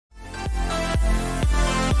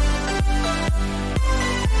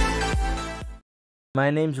My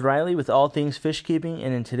name's Riley with All Things Fish Keeping,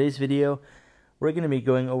 and in today's video we're going to be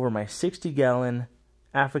going over my 60-gallon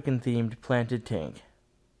African-themed planted tank.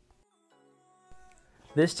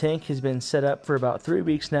 This tank has been set up for about 3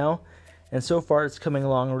 weeks now, and so far it's coming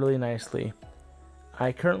along really nicely.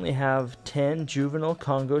 I currently have 10 juvenile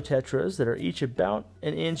Congo Tetras that are each about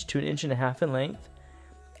 1 inch to 1.5 inches in length,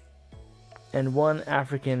 and 1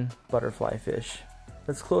 African butterfly fish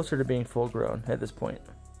that's closer to being full grown at this point,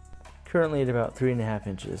 currently at about 3.5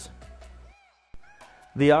 inches.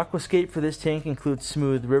 The aquascape for this tank includes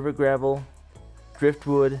smooth river gravel,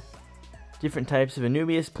 driftwood, different types of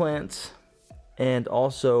Anubias plants, and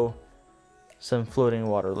also some floating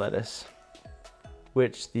water lettuce,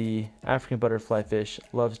 which the African butterfly fish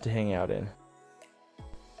loves to hang out in.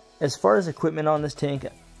 As far as equipment on this tank,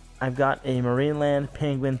 I've got a Marineland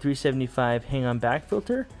Penguin 375 hang-on back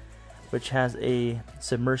filter, which has a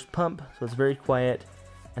submerged pump, so it's very quiet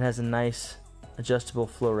and has a nice adjustable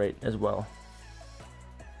flow rate as well.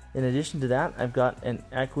 In addition to that, I've got an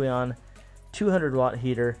Aqueon 200 watt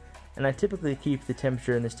heater, and I typically keep the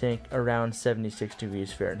temperature in this tank around 76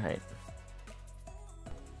 degrees Fahrenheit.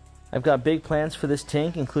 I've got big plans for this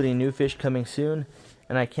tank, including new fish coming soon,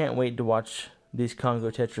 and I can't wait to watch these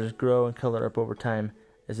Congo Tetras grow and color up over time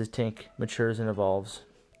as this tank matures and evolves.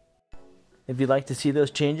 If you'd like to see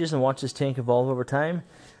those changes and watch this tank evolve over time,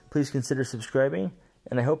 please consider subscribing,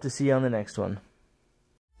 and I hope to see you on the next one.